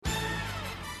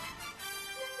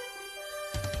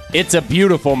It's a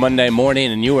beautiful Monday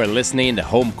morning, and you are listening to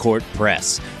Home Court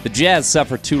Press. The Jazz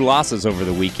suffered 2 losses over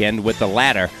the weekend, with the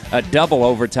latter a double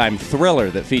overtime thriller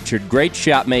that featured great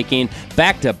shot making,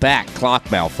 back-to-back clock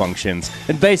malfunctions,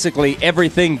 and basically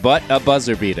everything but a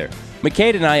buzzer beater.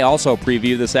 McCade and I also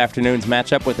preview this afternoon's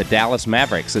matchup with the Dallas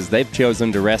Mavericks, as they've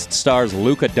chosen to rest stars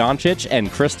Luka Doncic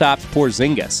and Kristaps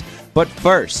Porzingis. But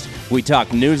first, we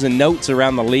talk news and notes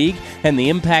around the league and the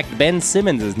impact Ben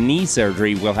Simmons' knee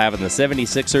surgery will have on the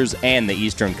 76ers and the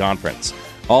Eastern Conference.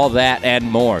 All that and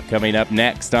more coming up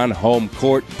next on Home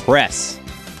Court Press.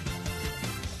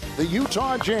 The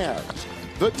Utah Jazz,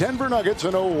 the Denver Nuggets,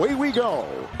 and away we go.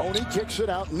 Oni kicks it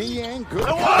out. Niang, good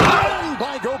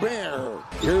by Gobert.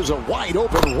 Here's a wide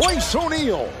open Royce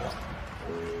O'Neal.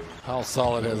 How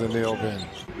solid has O'Neal been?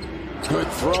 Good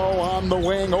throw on the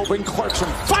wing. Open Clarkson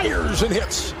fires and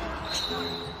hits.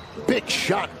 Big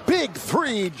shot, big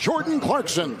three. Jordan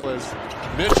Clarkson.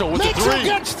 Mitchell with the three. Mitchell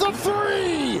gets the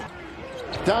three.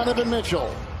 Donovan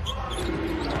Mitchell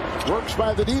works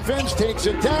by the defense, takes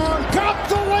it down, got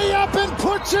the layup and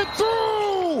puts it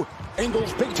through.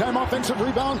 Ingles big time offensive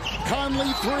rebound.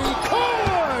 Conley three.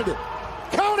 Good.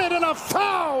 Counted and a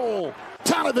foul.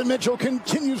 Donovan Mitchell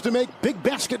continues to make big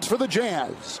baskets for the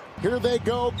Jazz. Here they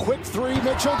go. Quick three.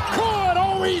 Mitchell. Good.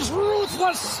 Oh, he's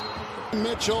ruthless.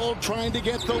 Mitchell trying to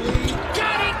get the lead.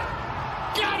 Got it.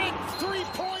 Got it.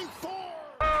 3.4.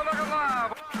 Oh, look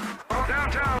at live.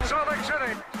 Downtown Salt Lake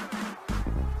City.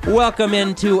 Welcome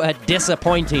into a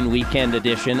disappointing weekend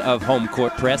edition of Home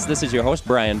Court Press. This is your host,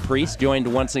 Brian Priest,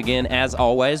 joined once again, as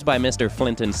always, by Mr.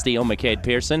 Flint and Steel, McCade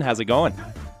Pearson. How's it going?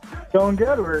 Going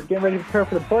good. We're getting ready to prepare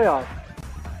for the playoffs.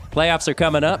 Playoffs are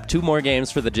coming up. 2 more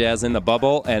games for the Jazz in the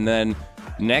bubble, and then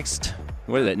next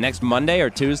Monday or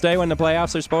Tuesday when the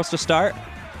playoffs are supposed to start?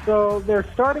 So they're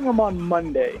starting them on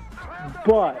Monday,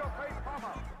 but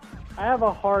I have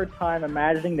a hard time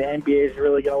imagining the NBA is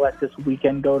really going to let this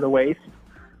weekend go to waste.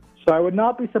 So I would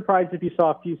not be surprised if you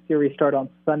saw a few series start on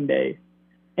Sunday,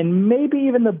 and maybe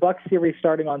even the Bucks series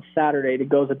starting on Saturday to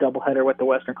go as a doubleheader with the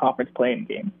Western Conference playing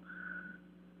game.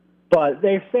 But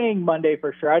they're saying Monday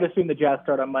for sure. I'd assume the Jazz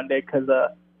start on Monday because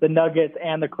the Nuggets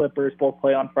and the Clippers both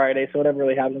play on Friday. So whatever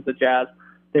really happens with the Jazz,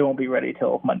 they won't be ready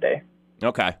till Monday.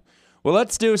 Okay. Well,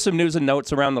 let's do some news and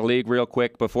notes around the league real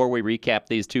quick before we recap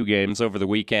these 2 games over the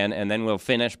weekend, and then we'll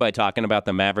finish by talking about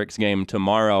the Mavericks game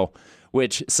tomorrow,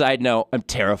 which, side note, I'm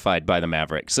terrified by the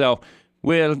Mavericks. So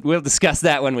we'll discuss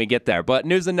that when we get there. But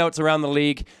news and notes around the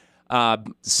league.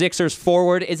 Sixers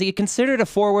forward. Is he considered a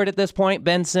forward at this point,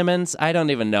 Ben Simmons? I don't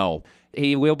even know.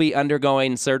 He will be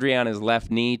undergoing surgery on his left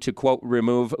knee to, quote,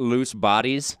 remove loose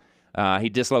bodies. He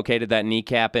dislocated that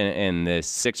kneecap in the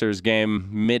Sixers game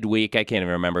midweek. I can't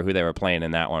even remember who they were playing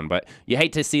in that one. But you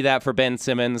hate to see that for Ben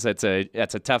Simmons. That's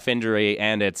a tough injury,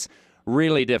 and it's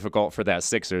really difficult for that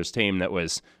Sixers team that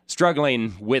was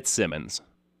struggling with Simmons.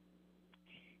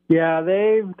 Yeah,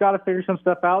 they've got to figure some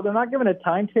stuff out. They're not giving a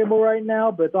timetable right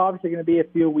now, but it's obviously going to be a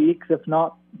few weeks, if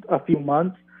not a few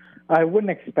months. I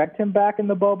wouldn't expect him back in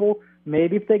the bubble.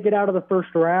 Maybe if they get out of the first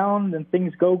round and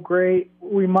things go great,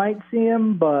 we might see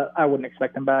him, but I wouldn't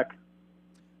expect him back.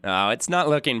 No, it's not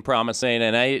looking promising,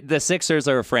 and the Sixers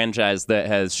are a franchise that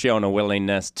has shown a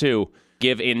willingness to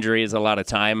give injuries a lot of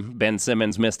time. Ben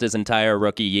Simmons missed his entire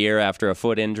rookie year after a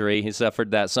foot injury he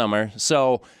suffered that summer,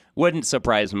 so wouldn't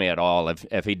surprise me at all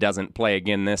if he doesn't play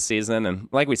again this season. And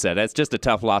like we said, that's just a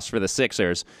tough loss for the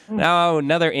Sixers. Now,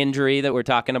 another injury that we're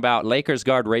talking about, Lakers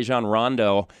guard Rajon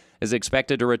Rondo is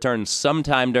expected to return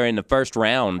sometime during the first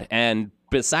round. And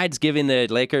besides giving the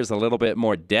Lakers a little bit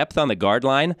more depth on the guard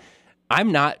line,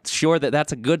 I'm not sure that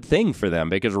that's a good thing for them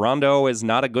because Rondo is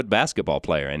not a good basketball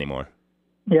player anymore.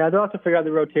 Yeah, they'll have to figure out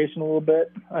the rotation a little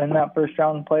bit in that first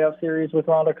round playoff series with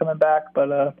Rondo coming back, but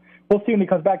we'll see when he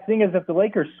comes back. The thing is, if the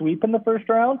Lakers sweep in the first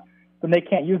round, then they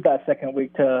can't use that second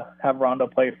week to have Rondo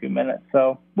play a few minutes.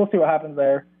 So we'll see what happens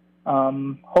there.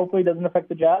 Hopefully it doesn't affect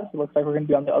the Jazz. It looks like we're going to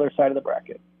be on the other side of the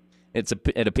bracket.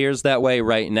 It appears that way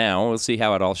right now. We'll see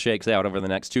how it all shakes out over the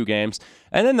next 2 games.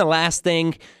 And then the last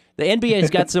thing, the NBA's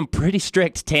got some pretty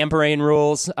strict tampering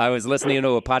rules. I was listening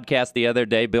to a podcast the other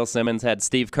day. Bill Simmons had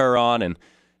Steve Kerr on, and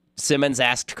Simmons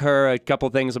asked Kerr a couple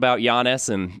things about Giannis,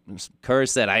 and Kerr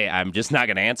said, I'm just not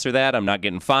going to answer that. I'm not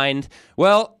getting fined.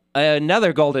 Well,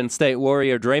 another Golden State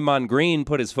Warrior, Draymond Green,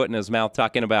 put his foot in his mouth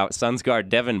talking about Suns guard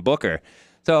Devin Booker.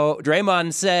 So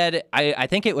Draymond said, I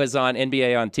think it was on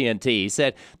NBA on TNT, he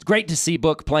said, it's great to see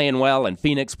Book playing well and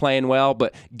Phoenix playing well,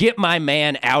 but get my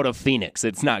man out of Phoenix.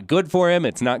 It's not good for him.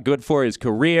 It's not good for his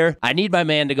career. I need my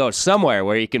man to go somewhere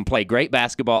where he can play great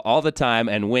basketball all the time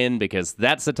and win because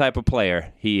that's the type of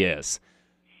player he is.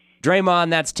 Draymond,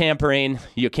 that's tampering.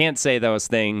 You can't say those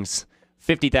things.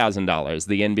 $50,000.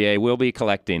 The NBA will be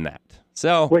collecting that.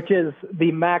 So, which is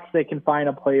the max they can fine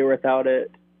a player without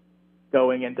it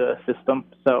going into the system.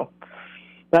 So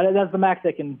that's the max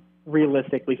they can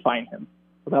realistically fine him.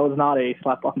 So that was not a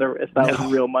slap on the wrist. That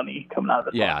was real money coming out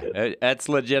of his pocket. Yeah, that's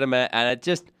legitimate. And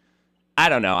I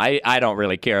don't know. I don't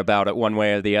really care about it one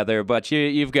way or the other, but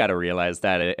you've got to realize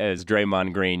that as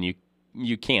Draymond Green,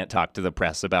 you can't talk to the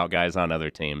press about guys on other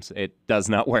teams. It does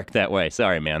not work that way.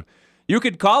 Sorry, man. You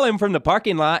could call him from the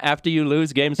parking lot after you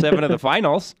lose Game 7 of the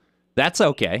finals. That's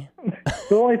okay.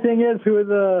 The only thing is, who are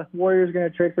the Warriors going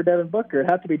to trade for Devin Booker?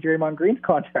 It'd have to be Draymond Green's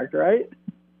contract, right?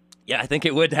 Yeah, I think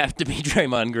it would have to be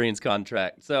Draymond Green's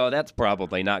contract. So that's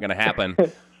probably not going to happen.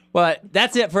 But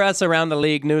that's it for us around the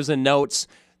league news and notes.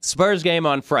 Spurs game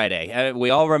on Friday. We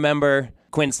all remember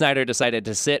Quinn Snyder decided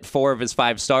to sit 4 of his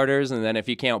 5 starters, and then if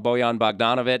you count Bojan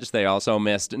Bogdanovic, they also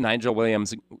missed Nigel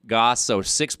Williams-Goss, so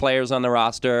 6 players on the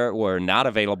roster were not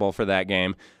available for that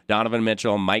game. Donovan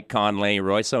Mitchell, Mike Conley,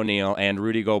 Royce O'Neal, and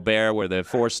Rudy Gobert were the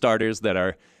 4 starters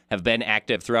that have been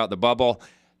active throughout the bubble.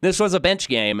 This was a bench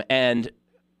game, and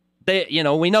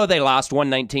we know they lost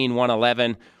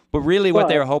 119-111, but really what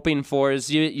they were hoping for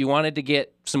is you wanted to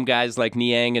get some guys like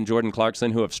Niang and Jordan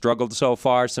Clarkson who have struggled so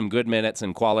far, some good minutes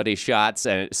and quality shots,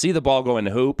 and see the ball go in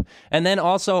the hoop. And then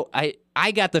also,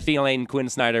 I got the feeling Quinn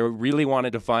Snyder really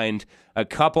wanted to find a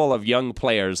couple of young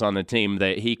players on the team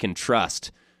that he can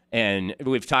trust. And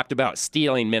we've talked about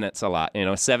stealing minutes a lot,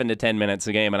 7 to 10 minutes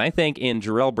a game. And I think in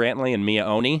Jarrell Brantley and Mia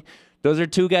Oni, those are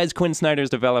 2 guys Quinn Snyder's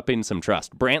developing some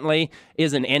trust. Brantley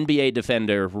is an NBA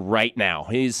defender right now.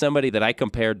 He's somebody that I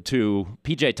compared to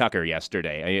P.J. Tucker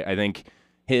yesterday. I think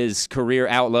his career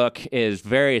outlook is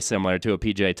very similar to a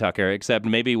P.J. Tucker, except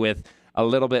maybe with a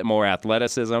little bit more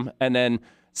athleticism. And then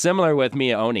similar with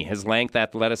Mia Oni, his length,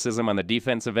 athleticism on the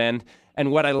defensive end.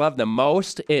 And what I love the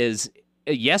most is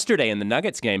yesterday in the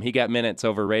Nuggets game, he got minutes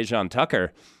over Rajon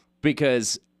Tucker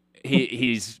because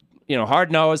he's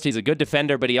hard-nosed, he's a good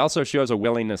defender, but he also shows a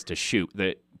willingness to shoot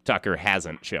that Tucker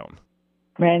hasn't shown.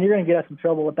 Man, you're going to get us in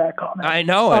trouble with that comment. I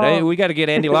know it. We got to get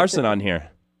Andy Larson on here.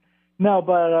 No,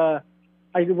 but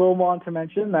I will want to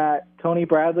mention that Tony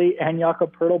Bradley and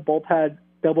Jakob Poeltl both had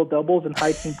double-doubles and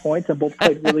high-team points and both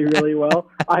played really, really well.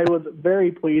 I was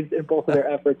very pleased in both of their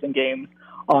efforts in games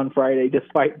on Friday,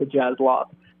 despite the Jazz loss.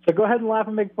 So go ahead and laugh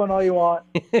and make fun all you want.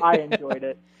 I enjoyed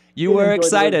it. You were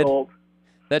excited.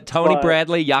 That Tony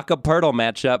Bradley, Jakob Poeltl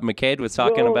matchup, McCade was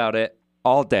talking about it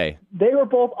all day. They were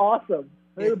both awesome.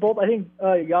 They were both, I think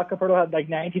Jakob Poeltl had like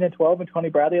 19 and 12, and Tony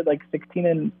Bradley had like 16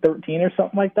 and 13 or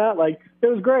something like that. Like, it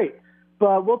was great.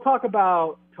 But we'll talk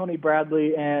about Tony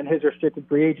Bradley and his restricted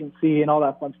free agency and all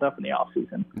that fun stuff in the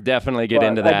offseason. Definitely get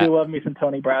into that. I do love me some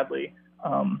Tony Bradley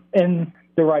in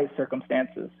the right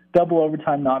circumstances. Double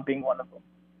overtime not being one of them.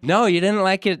 No, you didn't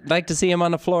like to see him on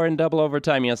the floor in double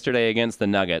overtime yesterday against the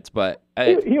Nuggets, but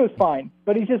he was fine.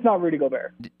 But he's just not Rudy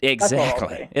Gobert.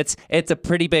 Exactly. It's a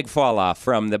pretty big fall off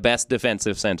from the best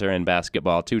defensive center in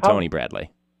basketball to Tony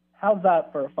Bradley. How's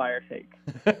that for a fire take?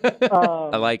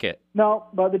 I like it. No,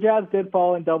 but the Jazz did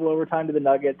fall in double overtime to the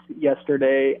Nuggets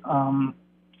yesterday.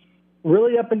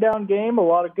 Really up and down game. A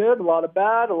lot of good, a lot of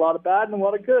bad, and a lot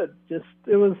of good. Just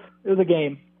it was a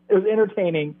game. It was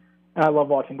entertaining. And I love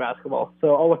watching basketball,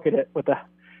 so I'll look at it with the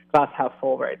glass half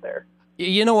full right there.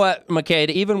 You know what, McCade,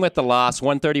 even with the loss,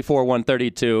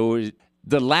 134-132,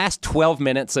 the last 12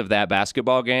 minutes of that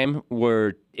basketball game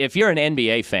were, if you're an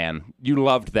NBA fan, you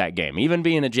loved that game. Even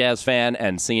being a Jazz fan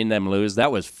and seeing them lose,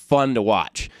 that was fun to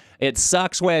watch. It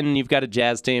sucks when you've got a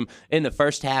Jazz team. In the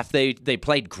first half, they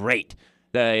played great.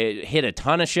 They hit a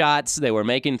ton of shots. They were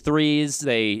making threes.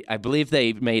 I believe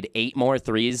they made 8 more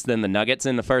threes than the Nuggets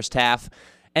in the first half.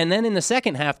 And then in the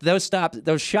second half, those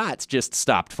shots just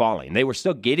stopped falling. They were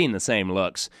still getting the same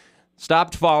looks.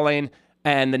 Stopped falling,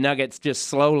 and the Nuggets just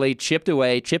slowly chipped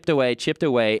away.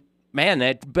 Man,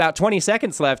 at about 20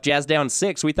 seconds left, Jazz down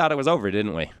 6. We thought it was over,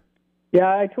 didn't we? Yeah,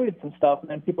 I tweeted some stuff, and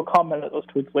then people commented those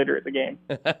tweets later in the game.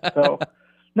 So,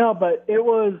 no, but it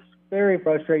was very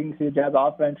frustrating to see the Jazz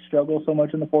offense struggle so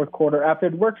much in the fourth quarter. After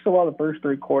it worked so well the first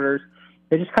 3 quarters,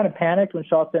 they just kind of panicked when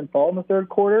shots didn't fall in the third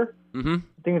quarter. Mm-hmm.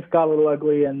 Things got a little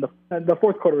ugly, and the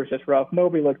fourth quarter was just rough.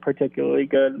 Nobody looked particularly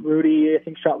good. Rudy, I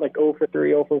think, shot like 0 for 3,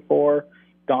 0 for 4.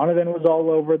 Donovan was all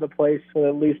over the place for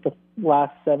at least the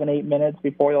last 7-8 minutes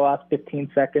before the last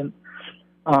 15 seconds.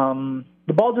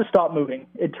 The ball just stopped moving.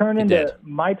 It turned into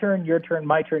my turn, your turn,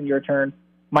 my turn, your turn,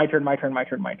 my turn, my turn, my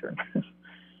turn, my turn.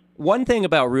 One thing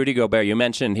about Rudy Gobert, you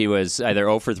mentioned he was either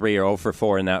 0 for 3 or 0 for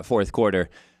 4 in that fourth quarter.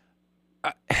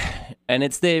 And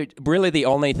it's really the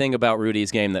only thing about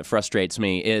Rudy's game that frustrates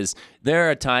me is there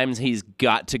are times he's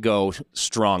got to go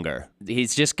stronger.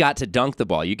 He's just got to dunk the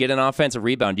ball. You get an offensive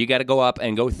rebound, you got to go up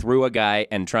and go through a guy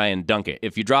and try and dunk it.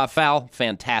 If you draw a foul,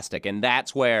 fantastic. And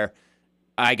that's where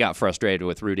I got frustrated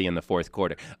with Rudy in the fourth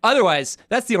quarter. Otherwise,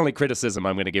 that's the only criticism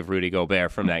I'm going to give Rudy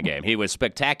Gobert from that game. He was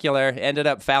spectacular, ended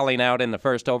up fouling out in the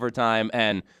first overtime,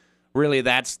 and really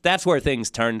that's where things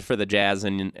turned for the Jazz,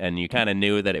 and you kind of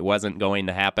knew that it wasn't going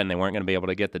to happen. They weren't going to be able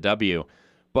to get the W.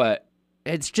 But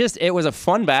it was a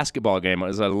fun basketball game. It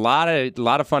was a lot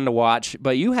of fun to watch,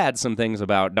 but you had some things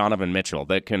about Donovan Mitchell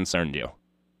that concerned you.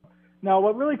 Now,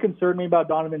 what really concerned me about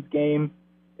Donovan's game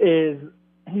is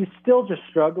he's still just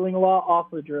struggling a lot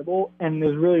off the dribble and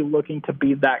is really looking to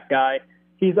be that guy.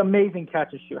 He's amazing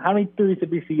catch and shoot. How many threes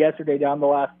did we see yesterday down the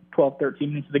last 12, 13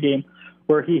 minutes of the game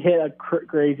where he hit a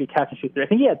crazy catch and shoot three? I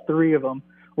think he had 3 of them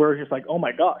where it was just like, oh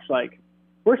my gosh, like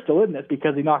we're still in this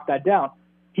because he knocked that down.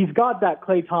 He's got that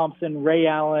Klay Thompson, Ray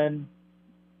Allen,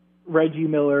 Reggie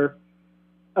Miller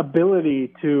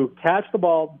ability to catch the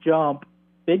ball, jump,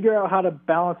 figure out how to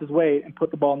balance his weight, and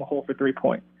put the ball in the hole for 3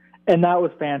 points. And that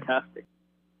was fantastic.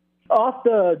 Off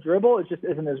the dribble, it just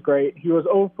isn't as great. He was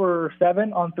 0 for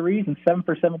 7 on threes and 7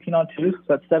 for 17 on twos, so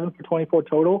that's 7 for 24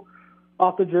 total.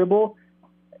 Off the dribble,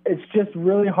 it's just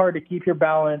really hard to keep your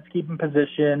balance, keep in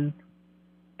position,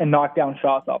 and knock down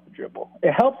shots off the dribble.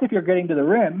 It helps if you're getting to the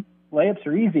rim. Layups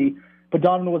are easy, but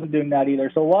Donovan wasn't doing that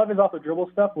either. So a lot of his off the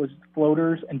dribble stuff was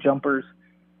floaters and jumpers,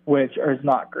 which is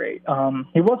not great.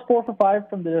 He was 4 for 5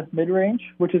 from the mid-range,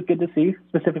 which is good to see,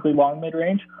 specifically long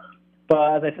mid-range.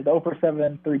 But as I said, the 0 for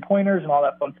 7 three-pointers and all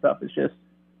that fun stuff is just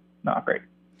not great.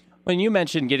 When you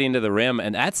mentioned getting to the rim,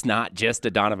 and that's not just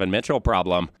a Donovan Mitchell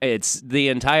problem. It's the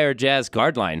entire Jazz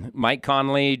guard line. Mike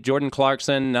Conley, Jordan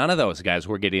Clarkson, none of those guys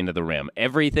were getting to the rim.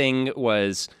 Everything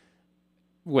was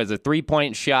a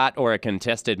three-point shot or a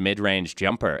contested mid-range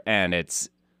jumper, and it's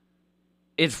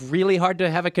really hard to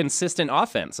have a consistent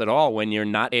offense at all when you're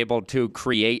not able to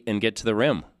create and get to the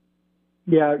rim.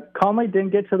 Yeah, Conley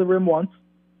didn't get to the rim once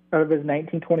out of his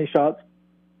 19, 20 shots.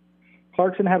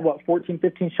 Clarkson had, 14,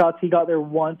 15 shots. He got there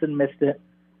once and missed it.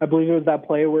 I believe it was that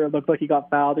play where it looked like he got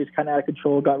fouled. He was kind of out of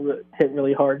control, got hit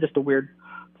really hard. Just a weird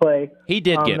play. He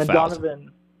did get fouled.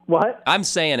 Donovan, what? I'm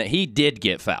saying it. He did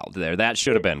get fouled there. That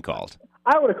should have been called.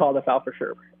 I would have called a foul for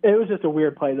sure. It was just a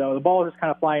weird play, though. The ball was just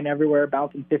kind of flying everywhere,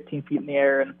 bouncing 15 feet in the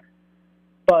air.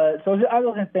 So I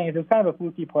was saying it was kind of a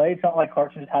fluky play. It's not like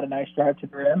Clarkson just had a nice drive to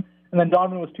the rim. And then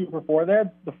Donovan was 2 for 4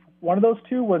 there. One of those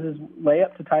 2 was his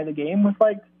layup to tie the game with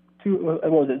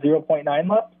 0.9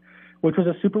 left, which was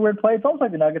a super weird play. It's almost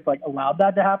like the Nuggets allowed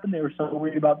that to happen. They were so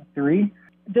worried about the 3.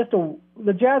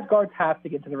 The Jazz guards have to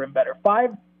get to the rim better. 5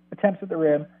 attempts at the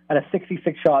rim out of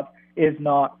 66 shots is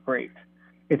not great.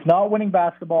 It's not winning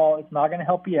basketball. It's not going to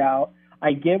help you out.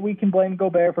 I get we can blame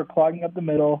Gobert for clogging up the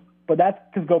middle, but that's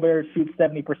because Gobert shoots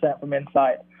 70% from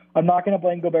inside. I'm not going to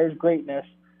blame Gobert's greatness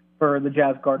for the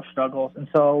Jazz guard struggles. And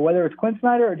so whether it's Quinn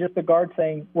Snyder or just the guard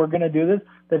saying, we're going to do this,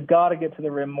 they've got to get to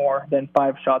the rim more than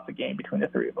 5 shots a game between the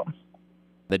 3 of them.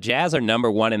 The Jazz are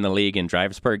number 1 in the league in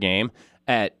drives per game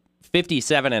at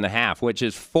 57.5, which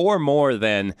is 4 more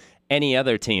than any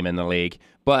other team in the league.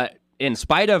 But in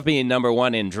spite of being number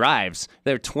 1 in drives,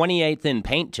 they're 28th in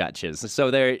paint touches.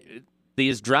 So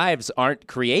these drives aren't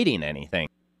creating anything.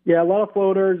 Yeah, a lot of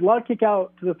floaters, a lot of kick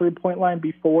out to the three-point line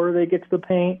before they get to the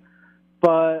paint.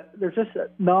 But there's just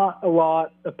not a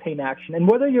lot of paint action. And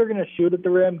whether you're going to shoot at the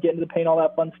rim, get into the paint, all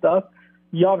that fun stuff,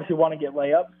 you obviously want to get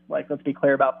layups. Let's be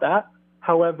clear about that.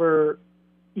 However,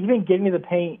 even getting to the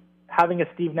paint, having a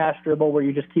Steve Nash dribble where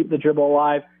you just keep the dribble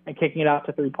alive and kicking it out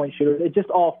to three-point shooters, it just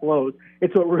all flows.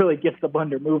 It's what really gets the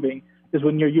Thunder moving is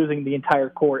when you're using the entire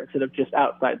court instead of just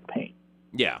outside the paint.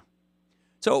 Yeah.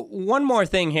 So one more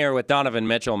thing here with Donovan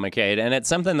Mitchell, McCade, and it's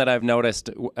something that I've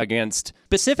noticed against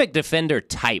specific defender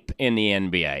type in the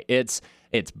NBA. It's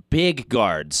big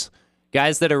guards,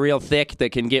 guys that are real thick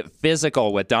that can get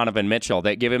physical with Donovan Mitchell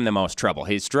that give him the most trouble.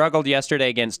 He struggled yesterday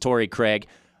against Torrey Craig.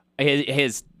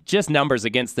 His just numbers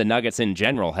against the Nuggets in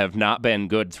general have not been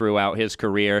good throughout his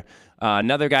career.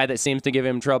 Another guy that seems to give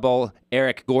him trouble,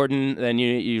 Eric Gordon. Then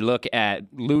you look at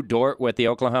Lou Dort with the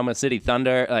Oklahoma City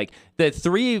Thunder. The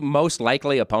 3 most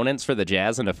likely opponents for the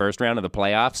Jazz in the first round of the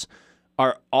playoffs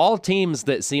are all teams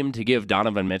that seem to give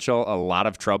Donovan Mitchell a lot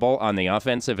of trouble on the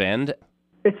offensive end.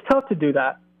 It's tough to do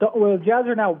that. The Jazz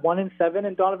are now 1-7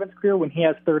 in Donovan's career when he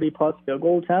has 30-plus field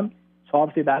goal attempts. So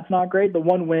obviously that's not great. The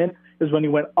one win is when he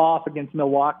went off against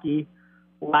Milwaukee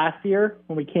last year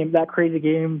when we came that crazy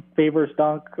game, Favors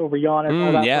dunk over Giannis.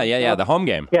 All that yeah, the home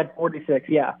game. He had 46,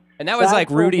 yeah. And that was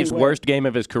Rudy's worst game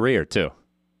of his career, too.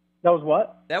 That was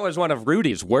what? That was one of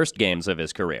Rudy's worst games of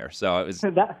his career. So it was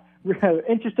That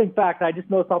interesting fact. I just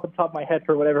noticed off the top of my head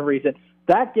for whatever reason.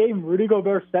 That game, Rudy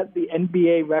Gobert set the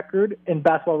NBA record in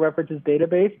Basketball Reference's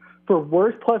database for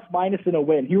worst plus minus in a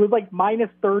win. He was like minus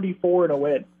 34 in a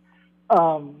win.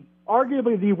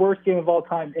 Arguably the worst game of all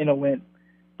time in a win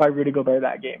by Rudy Gobert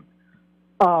that game.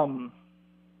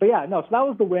 But yeah, no, so that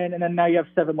was the win, and then now you have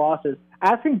 7 losses.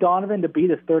 Asking Donovan to be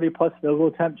this 30-plus field goal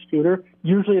attempt shooter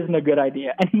usually isn't a good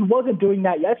idea, and he wasn't doing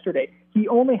that yesterday. He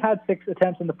only had 6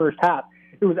 attempts in the first half.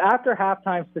 It was after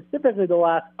halftime, specifically the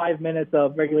last 5 minutes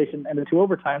of regulation and the 2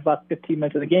 overtimes, last 15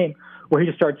 minutes of the game, where he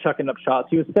just started chucking up shots.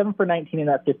 He was 7 for 19 in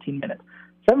that 15 minutes.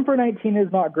 7 for 19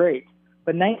 is not great,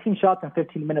 but 19 shots in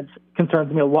 15 minutes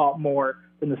concerns me a lot more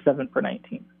than the 7 for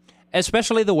 19.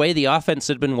 especially the way the offense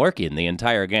had been working the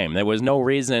entire game. There was no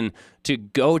reason to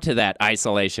go to that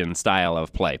isolation style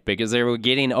of play because they were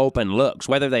getting open looks.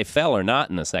 Whether they fell or not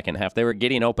in the second half, they were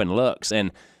getting open looks.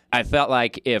 And I felt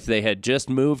like if they had just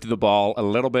moved the ball a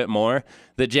little bit more,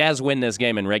 the Jazz win this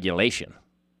game in regulation.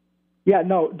 Yeah,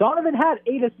 no, Donovan had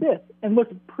 8 assists and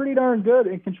looked pretty darn good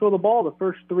and controlled the ball the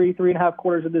first 3.5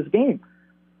 quarters of this game.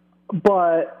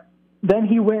 But then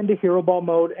he went into hero ball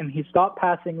mode and he stopped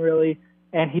passing really,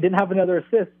 and he didn't have another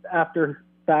assist after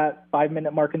that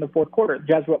 5-minute mark in the fourth quarter. The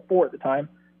Jazz were up 4 at the time.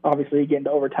 Obviously, getting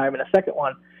to overtime in a second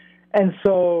one. And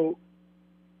so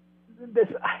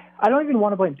I don't even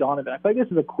want to blame Donovan. I feel like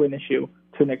this is a Quinn issue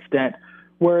to an extent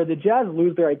where the Jazz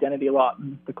lose their identity a lot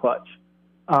in the clutch.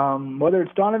 Whether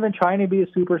it's Donovan trying to be a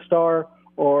superstar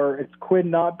or it's Quinn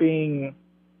not being,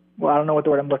 well, I don't know what the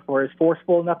word I'm looking for is,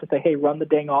 forceful enough to say, hey, run the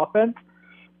dang offense.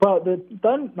 But the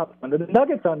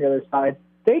Nuggets on the other side,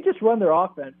 they just run their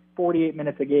offense 48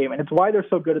 minutes a game, and it's why they're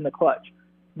so good in the clutch.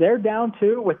 They're down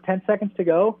 2 with 10 seconds to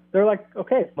go. They're like,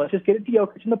 okay, let's just get it to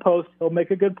Jokic in the post. He'll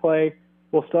make a good play.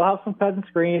 We'll still have some present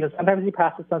screens, and sometimes he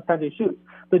passes, sometimes he shoots.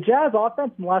 The Jazz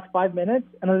offense in the last 5 minutes,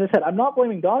 and as I said, I'm not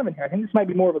blaming Donovan here. I think this might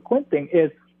be more of a Quinn thing,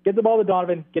 is get the ball to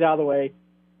Donovan, get out of the way.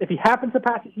 If he happens to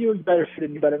pass it to you, you better shoot it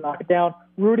and you better knock it down.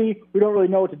 Rudy, we don't really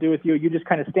know what to do with you. You just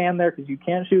kind of stand there because you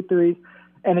can't shoot threes,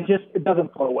 and it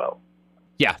doesn't flow well.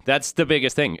 Yeah, that's the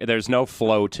biggest thing. There's no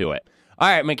flow to it. All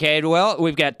right, McCade, well,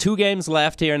 we've got 2 games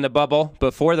left here in the bubble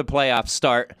before the playoffs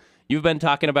start. You've been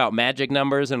talking about magic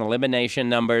numbers and elimination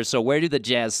numbers, so where do the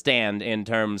Jazz stand in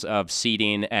terms of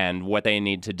seeding and what they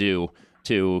need to do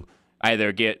to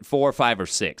either get 4, 5, or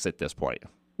 6 at this point?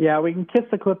 Yeah, we can kiss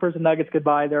the Clippers and Nuggets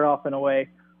goodbye. They're off and away.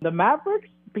 The Mavericks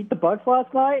beat the Bucks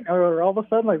last night, or all of a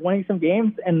sudden, like, winning some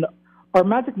games, and our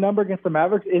magic number against the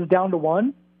Mavericks is down to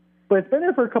 1, but it's been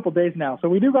there for a couple days now, so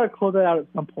we do got to close that out at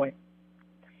some point.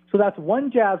 So that's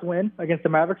 1 Jazz win against the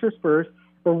Mavericks or Spurs,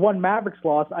 or 1 Mavericks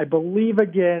loss, I believe,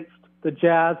 against the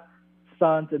Jazz,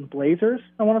 Suns, and Blazers,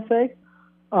 I want to say.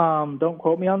 Don't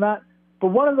quote me on that. But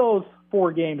one of those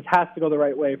 4 games has to go the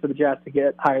right way for the Jazz to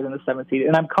get higher than the 7th seed,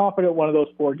 and I'm confident one of those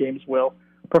 4 games will,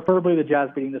 preferably the Jazz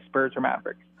beating the Spurs or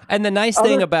Mavericks. And the nice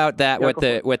thing about that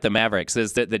with the Mavericks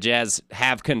is that the Jazz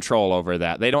have control over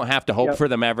that. They don't have to hope for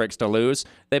the Mavericks to lose.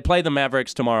 They play the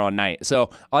Mavericks tomorrow night.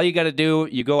 So all you got to do,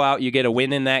 you go out, you get a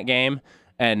win in that game,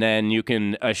 and then you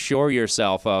can assure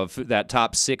yourself of that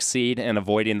top 6 seed and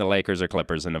avoiding the Lakers or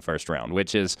Clippers in the first round,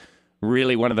 which is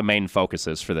really one of the main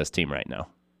focuses for this team right now.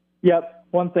 Yep.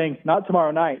 One thing, not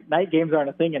tomorrow night. Night games aren't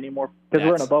a thing anymore because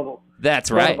we're in a bubble.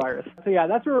 That's right. So, yeah,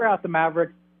 that's where we're at. The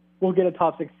Mavericks will get a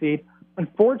top 6 seed.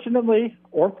 Unfortunately,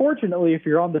 or fortunately, if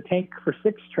you're on the tank for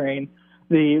 6 train,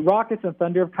 the Rockets and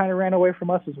Thunder have kind of ran away from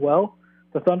us as well.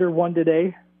 The Thunder won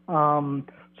today. So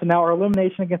now our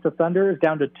elimination against the Thunder is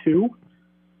down to 2.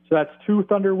 So that's 2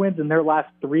 Thunder wins in their last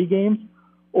 3 games,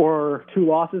 or 2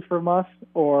 losses from us,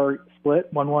 or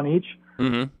split, 1-1 each.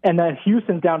 Mm-hmm. And then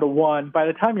Houston's down to 1. By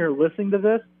the time you're listening to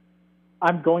this,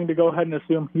 I'm going to go ahead and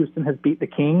assume Houston has beat the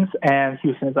Kings, and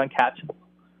Houston is uncatchable.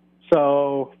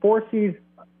 So 4 seeds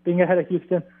being ahead of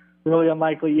Houston, really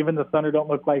unlikely. Even the Thunder don't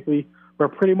look likely. We're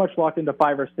pretty much locked into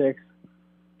 5 or 6.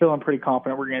 Feeling pretty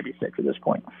confident we're going to be 6 at this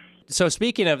point. So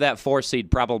speaking of that 4 seed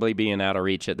probably being out of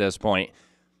reach at this point,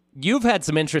 you've had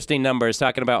some interesting numbers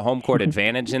talking about home court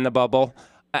advantage in the bubble.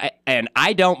 And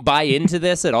I don't buy into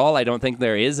this at all. I don't think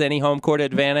there is any home court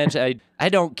advantage. I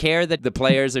don't care that the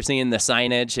players are seeing the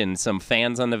signage and some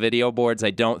fans on the video boards.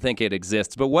 I don't think it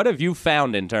exists. But what have you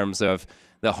found in terms of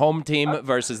the home team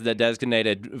versus the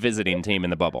designated visiting team in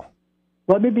the bubble?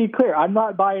 Let me be clear. I'm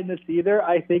not buying this either.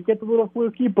 I think it's a little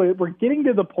fluky, but we're getting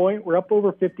to the point. We're up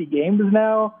over 50 games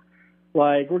now.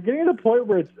 Like, we're getting to the point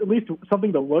where it's at least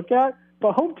something to look at.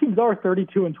 but home teams are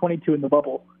 32-22 in the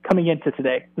bubble coming into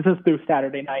today. This is through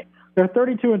Saturday night. They're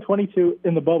 32-22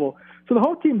 in the bubble. So the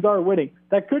home teams are winning.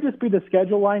 That could just be the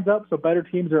schedule lines up, so better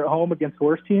teams are at home against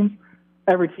worse teams.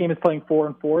 Every team is playing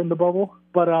 4-4 in the bubble.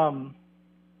 But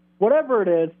whatever it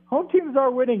is, home teams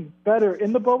are winning better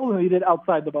in the bubble than they did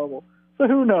outside the bubble. So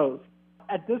who knows?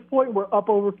 At this point, we're up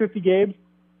over 50 games.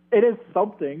 It is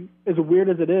something. As weird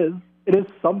as it is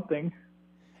something.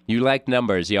 You like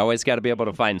numbers. You always got to be able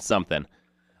to find something.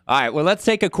 All right, well, let's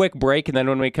take a quick break, and then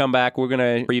when we come back, we're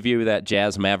going to preview that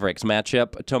Jazz-Mavericks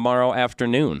matchup tomorrow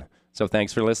afternoon. So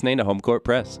thanks for listening to Home Court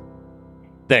Press.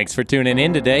 Thanks for tuning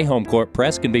in today. Home Court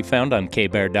Press can be found on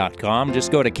kbear.com.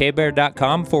 Just go to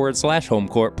kbear.com/Home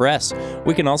Court Press.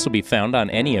 We can also be found on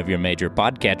any of your major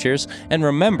podcatchers. And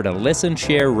remember to listen,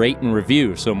 share, rate, and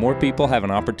review so more people have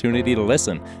an opportunity to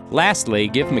listen. Lastly,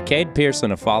 give McCade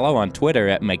Pearson a follow on Twitter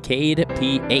at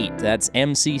McCadeP8. That's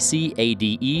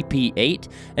McCadeP8.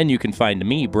 And you can find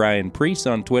me, Brian Priest,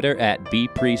 on Twitter at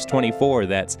BPriest24.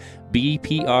 That's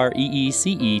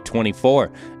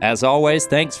BPREECE24. As always,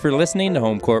 thanks for listening to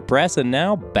Home Court Press, and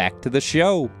now back to the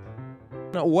show.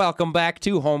 Welcome back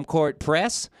to Home Court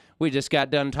Press. We just got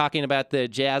done talking about the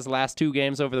Jazz last two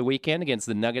games over the weekend against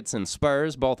the Nuggets and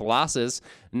Spurs, both losses.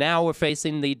 Now we're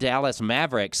facing the Dallas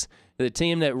Mavericks, the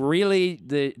team that really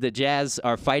the Jazz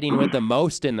are fighting with the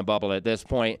most in the bubble at this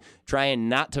point, trying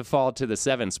not to fall to the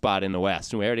 7th spot in the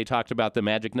West. We already talked about the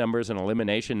magic numbers and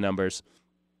elimination numbers.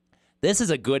 This is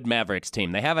a good Mavericks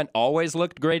team. They haven't always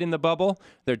looked great in the bubble.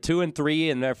 They're 2-3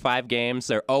 in their 5 games.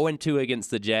 They're 0-2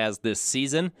 against the Jazz this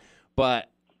season. But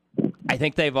I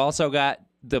think they've also got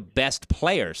the best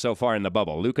player so far in the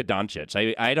bubble, Luka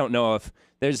Doncic. I don't know if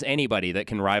there's anybody that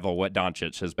can rival what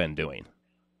Doncic has been doing.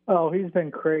 Oh, he's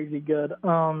been crazy good.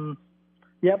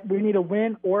 Yep, we need a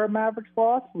win or a Mavericks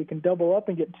loss. We can double up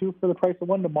and get 2 for the price of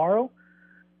 1 tomorrow.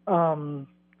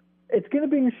 It's going to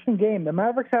be an interesting game. The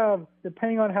Mavericks have,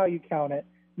 depending on how you count it,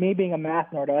 me being a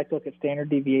math nerd, I like to look at standard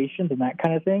deviations and that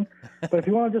kind of thing. But if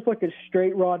you want to just look at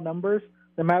straight raw numbers,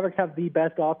 the Mavericks have the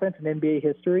best offense in NBA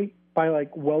history by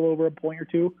well over a point or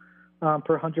 2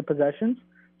 per 100 possessions.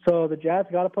 So the Jazz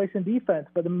got to play some defense.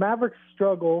 But the Mavericks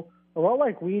struggle a lot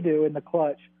like we do in the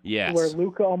clutch, yes, where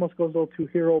Luka almost goes a little too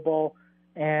hero ball,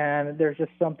 and there's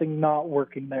just something not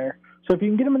working there. So if you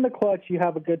can get them in the clutch, you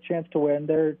have a good chance to win.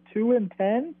 They're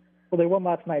 2-10. Well, they won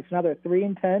last night, so now they're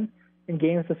 3-10 in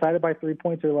games decided by 3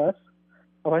 points or less.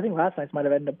 Oh, I think last night's might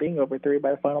have ended up being over 3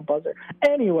 by the final buzzer.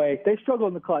 Anyway, they struggle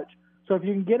in the clutch. So if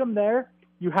you can get them there,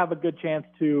 you have a good chance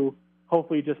to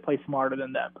hopefully just play smarter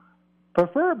than them.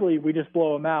 Preferably, we just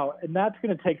blow them out, and that's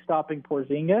going to take stopping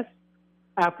Porzingis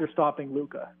after stopping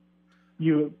Luka.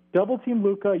 You double-team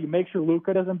Luka, you make sure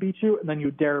Luka doesn't beat you, and then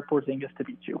you dare Porzingis to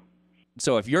beat you.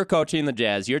 So if you're coaching the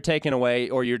Jazz, you're taking away,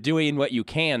 or you're doing what you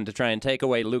can to try and take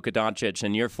away Luka Doncic,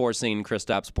 and you're forcing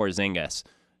Kristaps Porzingis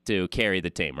to carry the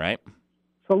team, right?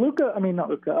 So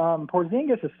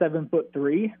Porzingis is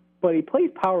 7'3", but he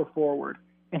plays power forward,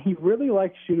 and he really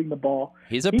likes shooting the ball.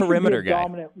 He's a perimeter guy.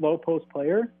 Dominant low post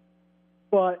player,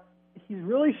 but he's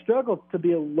really struggled to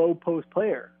be a low post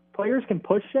player. Players can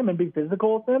push him and be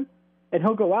physical with him, and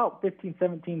he'll go out 15,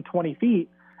 17, 20 feet,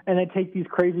 and then take these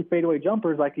crazy fadeaway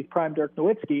jumpers like he's prime Dirk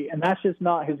Nowitzki, and that's just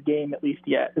not his game, at least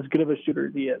yet, as good of a shooter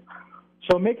as he is.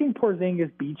 So making Porzingis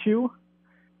beat you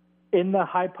in the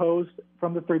high post,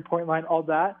 from the three-point line, all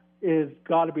that is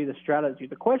got to be the strategy.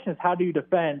 The question is, how do you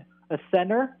defend a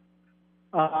center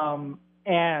and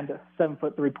 7'3"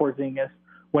 Porzingis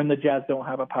when the Jazz don't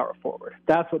have a power forward?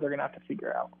 That's what they're going to have to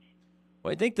figure out.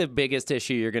 Well, I think the biggest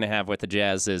issue you're going to have with the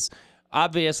Jazz is,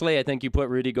 obviously, I think you put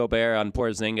Rudy Gobert on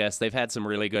Porzingis. They've had some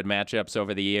really good matchups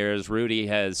over the years. Rudy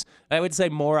has, I would say,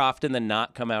 more often than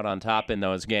not come out on top in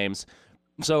those games.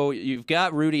 So you've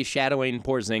got Rudy shadowing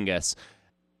Porzingis.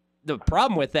 The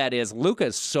problem with that is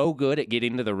Luka's so good at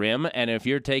getting to the rim, and if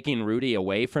you're taking Rudy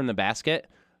away from the basket,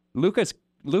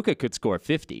 Luka could score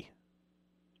 50.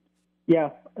 Yeah,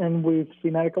 and we've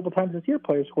seen that a couple times this year,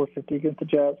 players score 50 against the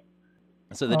Jazz.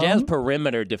 So the Jazz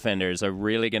perimeter defenders are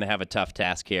really going to have a tough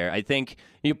task here. I think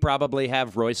you probably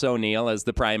have Royce O'Neal as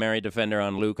the primary defender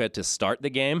on Luka to start the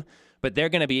game, but they're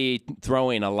going to be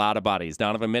throwing a lot of bodies.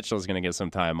 Donovan Mitchell is going to get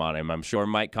some time on him. I'm sure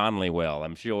Mike Conley will.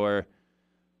 I'm sure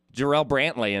Jarrell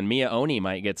Brantley and Mia Oni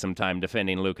might get some time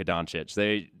defending Luka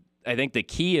Doncic. I think the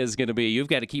key is going to be you've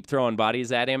got to keep throwing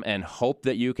bodies at him and hope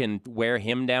that you can wear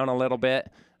him down a little bit.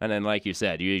 And then, like you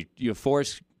said, you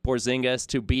force Porzingis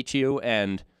to beat you,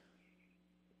 and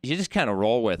you just kind of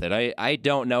roll with it. I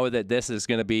don't know that this is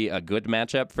going to be a good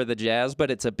matchup for the Jazz,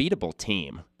 but it's a beatable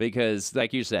team because,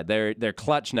 like you said, their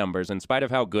clutch numbers, in spite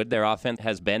of how good their offense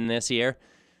has been this year,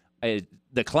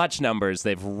 the clutch numbers,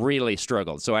 they've really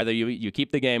struggled. So either you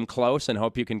keep the game close and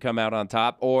hope you can come out on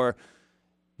top, or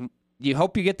you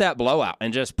hope you get that blowout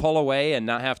and just pull away and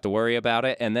not have to worry about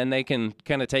it, and then they can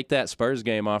kind of take that Spurs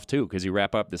game off too because you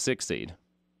wrap up the 6th seed.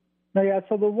 No, yeah,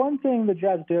 so the one thing the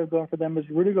Jazz do have going for them is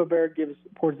Rudy Gobert gives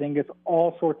Porzingis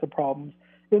all sorts of problems.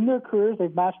 In their careers,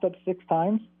 they've matched up 6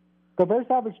 times.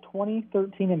 Gobert's averaged 20,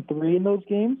 13, and 3 in those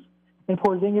games, and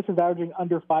Porzingis is averaging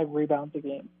under 5 rebounds a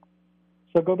game.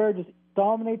 So Gobert just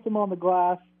dominates him on the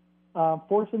glass,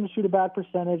 forces him to shoot a bad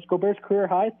percentage. Gobert's career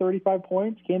high, 35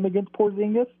 points, came against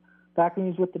Porzingis back when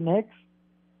he was with the Knicks.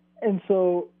 And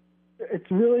so it's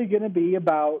really going to be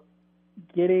about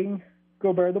getting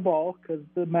Gobert the ball, because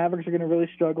the Mavericks are going to really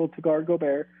struggle to guard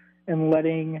Gobert, and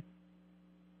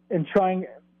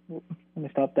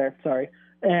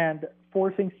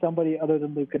forcing somebody other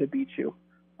than Luka to beat you.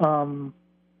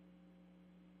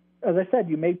 As I said,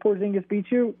 you make Porzingis beat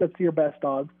you, that's your best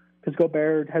odds, because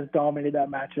Gobert has dominated that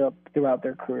matchup throughout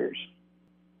their careers.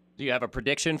 Do you have a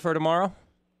prediction for tomorrow?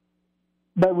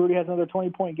 Bet Rudy has another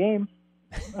 20-point game.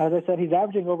 As I said, he's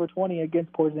averaging over 20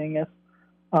 against Porzingis.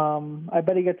 I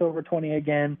bet he gets over 20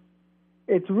 again.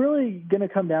 It's really going to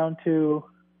come down to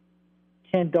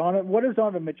what does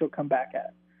Donovan Mitchell come back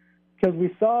at? Because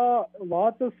we saw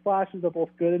lots of flashes of both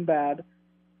good and bad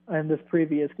in this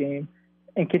previous game.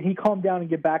 And can he calm down and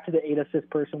get back to the 8-assist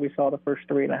person we saw the first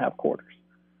 3.5 quarters?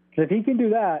 Because if he can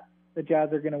do that, the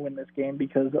Jazz are going to win this game,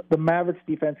 because the Mavericks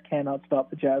defense cannot stop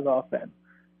the Jazz offense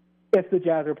if the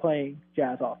Jazz are playing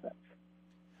Jazz offense.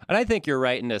 And I think you're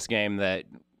right in this game that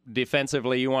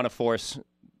defensively you want to force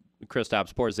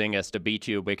Kristaps Porzingis to beat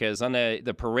you, because on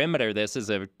the perimeter, this is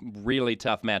a really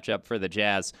tough matchup for the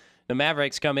Jazz. The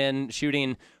Mavericks come in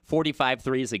shooting 45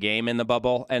 threes a game in the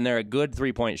bubble, and they're a good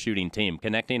three-point shooting team,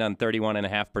 connecting on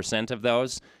 31.5% of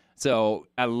those. So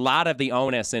a lot of the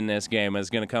onus in this game is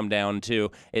going to come down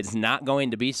to, it's not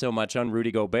going to be so much on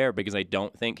Rudy Gobert, because I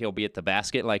don't think he'll be at the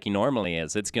basket like he normally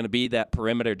is. It's going to be that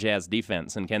perimeter Jazz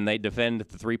defense, and can they defend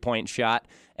the three-point shot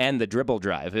and the dribble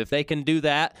drive? If they can do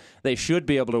that, they should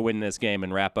be able to win this game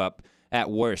and wrap up, at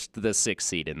worst, the 6th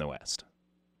seed in the West.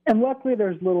 And luckily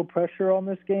there's little pressure on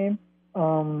this game.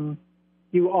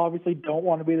 You obviously don't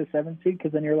want to be the 7th seed,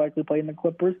 because then you're likely playing the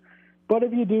Clippers. But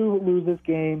if you do lose this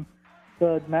game,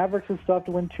 the Mavericks will still have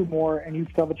to win 2 more, and you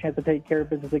still have a chance to take care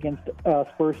of business against a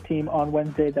Spurs team on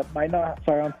Thursday that might not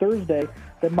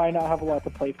have a lot to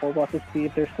play for. We'll have to see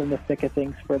if they're still in the thick of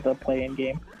things for the play-in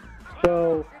game.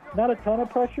 So not a ton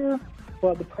of pressure,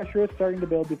 but the pressure is starting to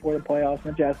build before the playoffs,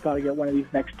 and the Jazz got to get one of these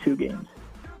next 2 games.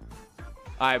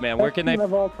 All right, man. Where can they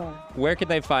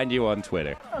find you on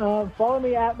Twitter? Follow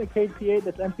me at McCadeP8.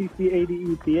 That's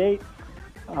MCCADEP8.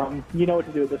 You know what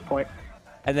to do at this point.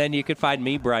 And then you can find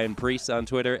me, Brian Priest, on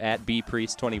Twitter at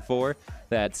BPriest24.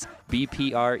 That's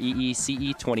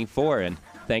BPREECE24. And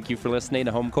thank you for listening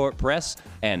to Home Court Press,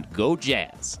 and go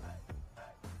Jazz.